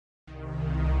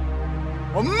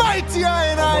Almighty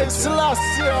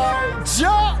I-Chalice,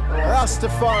 Jah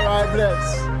Rastafari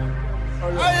bless.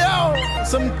 Ayo.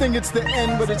 Some think it's the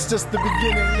end, but it's just the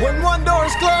beginning. When one door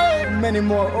is closed, many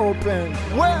more open.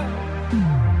 Well,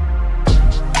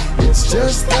 it's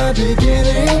just the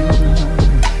beginning.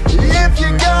 If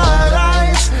you got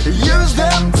eyes, use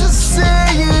them to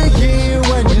see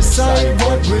when you sight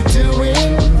what we're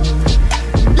doing.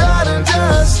 Gotta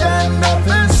just stand up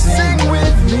and sing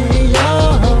with me,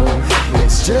 oh.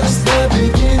 It's just the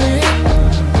beginning.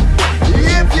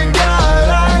 If you got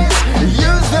eyes,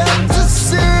 use them to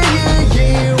see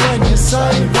when you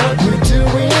sight what we're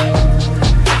doing.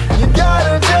 You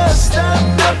gotta just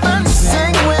stand up and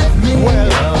sing with me.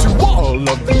 Well, to all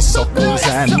of these suckers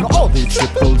and all the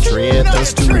triple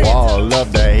traitors, to all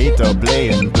of the hater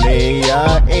playing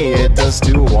player haters,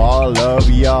 to all of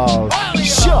y'all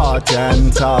short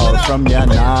and tall, from your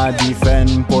nah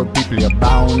defend poor people, you're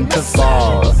bound to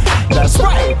fall. That's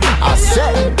right, I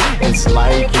said, it's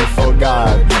like you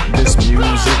forgot. This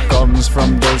music comes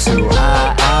from those who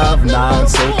I have not.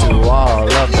 So to all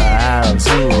of the haves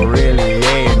who really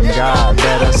ain't God,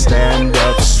 better stand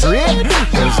up straight